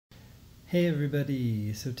Hey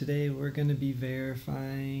everybody, so today we're going to be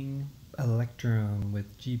verifying Electrum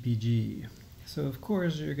with GPG. So of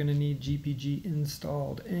course you're going to need GPG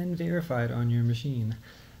installed and verified on your machine.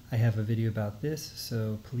 I have a video about this,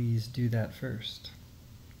 so please do that first.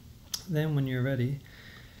 Then when you're ready,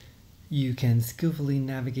 you can skillfully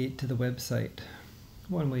navigate to the website.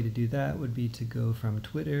 One way to do that would be to go from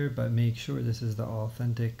Twitter, but make sure this is the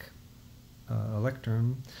authentic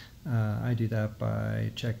Electrum. I do that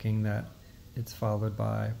by checking that it's followed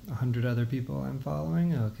by 100 other people I'm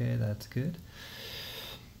following. Okay, that's good.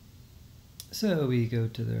 So we go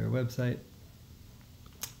to their website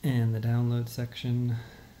and the download section.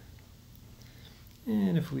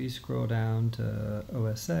 And if we scroll down to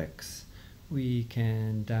OS X, we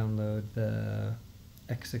can download the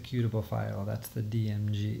executable file. That's the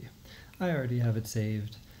DMG. I already have it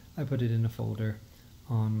saved. I put it in a folder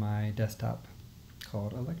on my desktop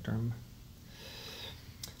called Electrum.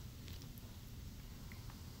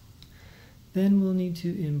 Then we'll need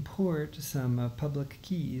to import some public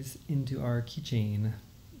keys into our keychain.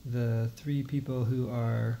 The three people who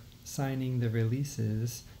are signing the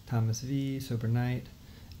releases, Thomas V, Sober Knight,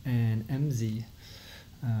 and MZ.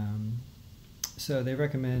 So they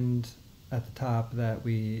recommend at the top that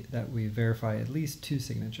we verify at least 2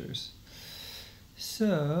 signatures.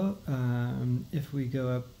 So if we go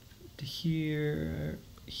up to here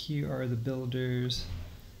are the builders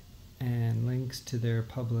and links to their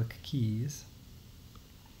public keys.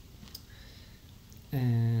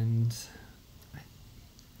 And I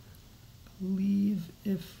believe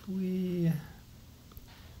if we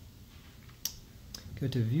go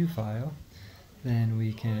to view file, then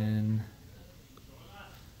we can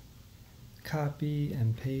copy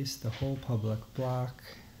and paste the whole public block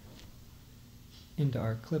into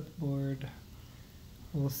our clipboard.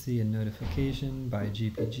 We'll see a notification by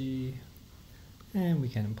GPG, and we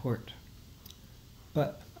can import.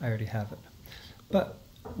 But I already have it. But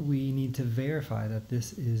we need to verify that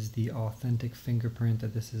this is the authentic fingerprint,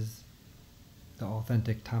 that this is the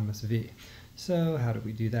authentic Thomas V. So how do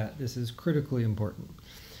we do that? This is critically important.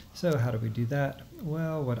 So how do we do that?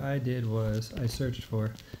 Well, what I did was I searched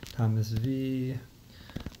for Thomas V,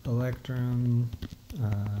 Electrum,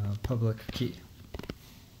 public key.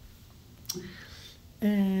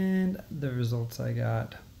 And the results I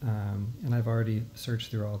got, and I've already searched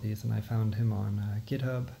through all these, and I found him on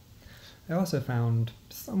GitHub. I also found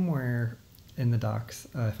somewhere in the docs,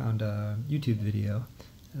 I found a YouTube video.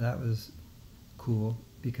 That was cool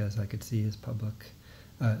because I could see his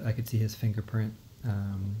I could see his fingerprint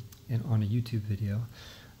on a YouTube video.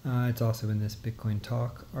 It's also in this Bitcoin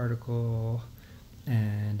Talk article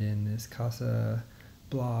and in this Casa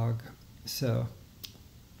blog. So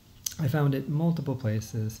I found it multiple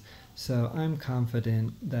places, so I'm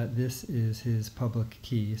confident that this is his public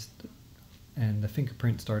key, and the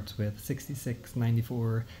fingerprint starts with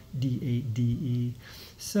 6694D8DE.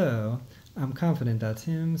 So I'm confident that's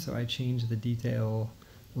him, so I changed the detail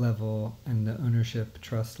level and the ownership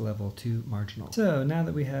trust level to marginal. So now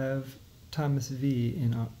that we have Thomas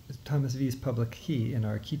V's public key in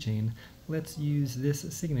our keychain, let's use this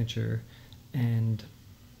signature and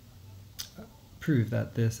prove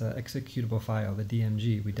that this executable file, the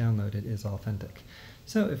DMG we downloaded, is authentic.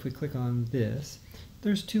 So if we click on this,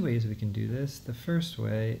 there's 2 ways we can do this. The first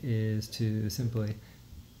way is to simply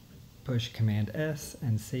push Command S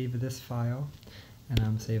and save this file, and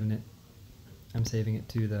I'm saving it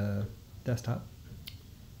to the desktop.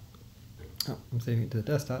 Oh, I'm saving it to the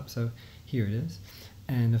desktop, so here it is.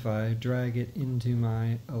 And if I drag it into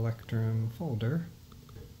my Electrum folder,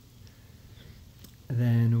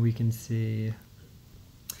 then we can see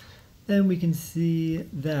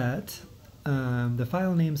that the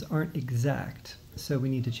file names aren't exact, so we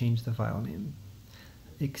need to change the file name.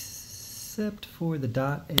 Except for the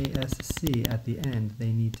 .asc at the end,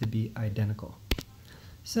 they need to be identical.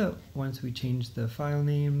 So once we change the file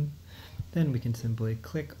name, then we can simply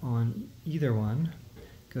click on either one,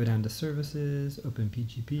 go down to Services, open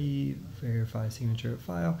PGP, verify signature of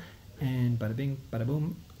file, and bada bing, bada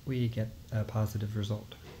boom, we get a positive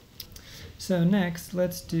result. So next,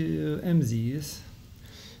 let's do MZ's,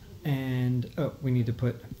 and we need to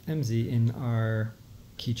put MZ in our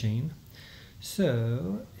keychain.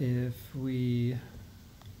 So if we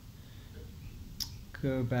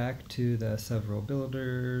go back to the several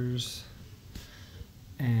builders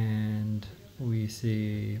and we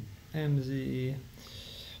see MZ,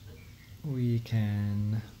 we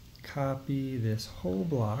can copy this whole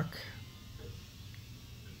block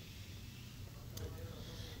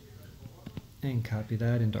and copy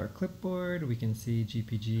that into our clipboard. We can see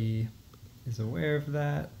GPG is aware of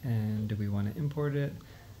that, and do we want to import it?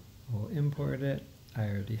 We'll import it. I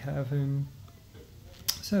already have him.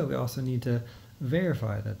 So we also need to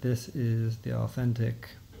verify that this is the authentic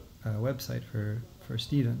website for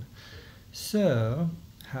Stephen. So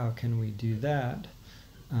how can we do that?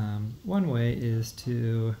 One way is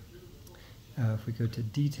to, if we go to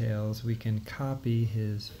details, we can copy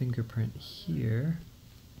his fingerprint here,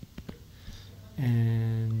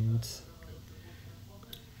 and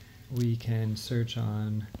we can search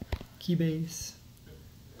on Keybase,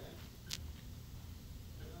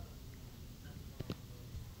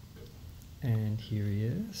 and here he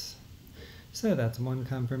is. So that's one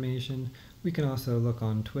confirmation. We can also look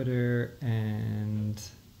on Twitter, and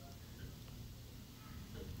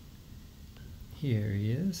here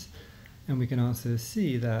he is. And we can also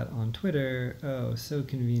see that on Twitter, oh, so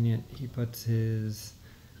convenient, he puts his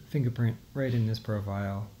fingerprint right in his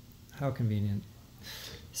profile. How convenient.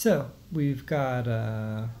 So we've got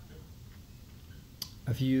a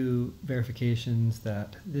few verifications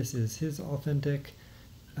that this is his authentic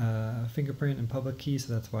fingerprint and public key,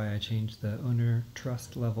 so that's why I changed the owner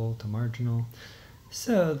trust level to marginal.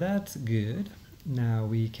 So that's good. Now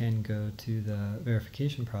we can go to the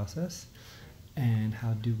verification process. And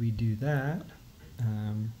how do we do that?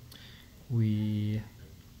 We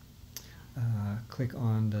click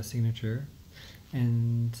on the signature,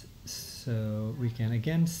 and so we can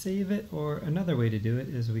again save it, or another way to do it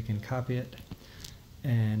is we can copy it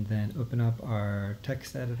and then open up our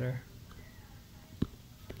text editor.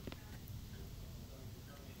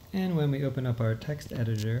 And when we open up our text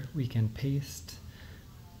editor, we can paste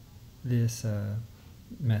this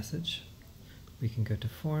message. We can go to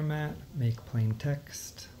Format, make plain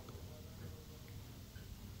text,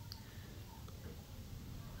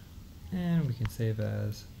 and we can save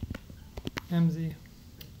as MZ.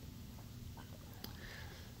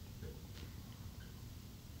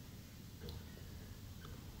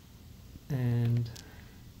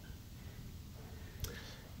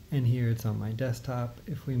 And here it's on my desktop.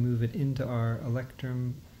 If we move it into our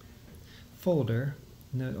Electrum folder,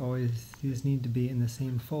 note always these need to be in the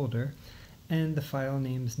same folder, and the file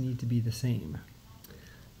names need to be the same.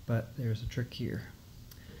 But there's a trick here,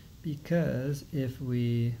 because if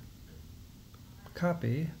we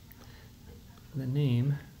copy the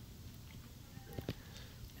name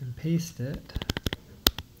and paste it,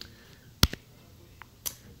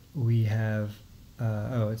 we have,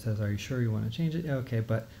 oh, it says, are you sure you want to change it? Okay,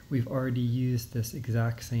 but we've already used this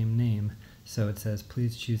exact same name, so it says,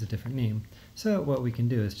 please choose a different name. So what we can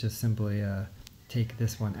do is just simply take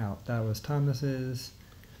this one out. That was Thomas's,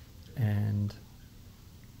 and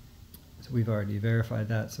so we've already verified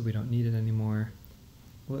that, so we don't need it anymore.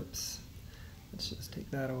 Whoops. Let's just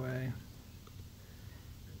take that away.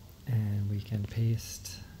 And we can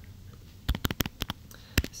paste.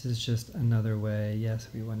 This is just another way, yes,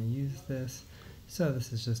 we want to use this. So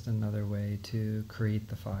this is just another way to create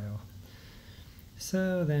the file.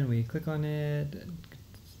 So then we click on it,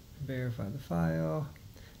 verify the file,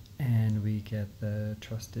 and we get the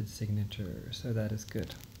trusted signature, so that is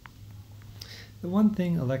good. The one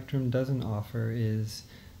thing Electrum doesn't offer is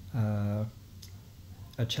a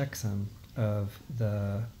checksum of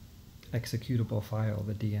the executable file,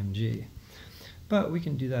 the DMG. But we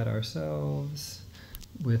can do that ourselves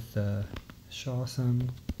with the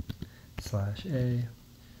shawsum/a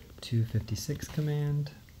 256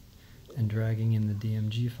 command and dragging in the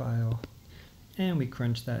DMG file, and we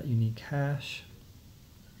crunch that unique hash.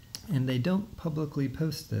 And they don't publicly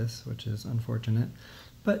post this, which is unfortunate,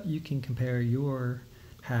 but you can compare your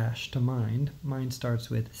hash to mine. Mine starts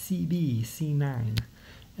with CB_C9,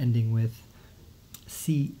 ending with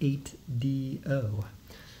C8DO.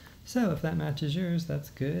 So if that matches yours,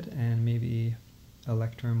 that's good, and maybe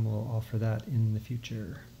Electrum will offer that in the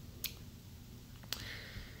future.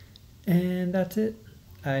 And that's it.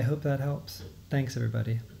 I hope that helps. Thanks,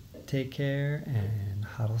 everybody. Take care and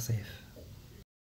hodl safe.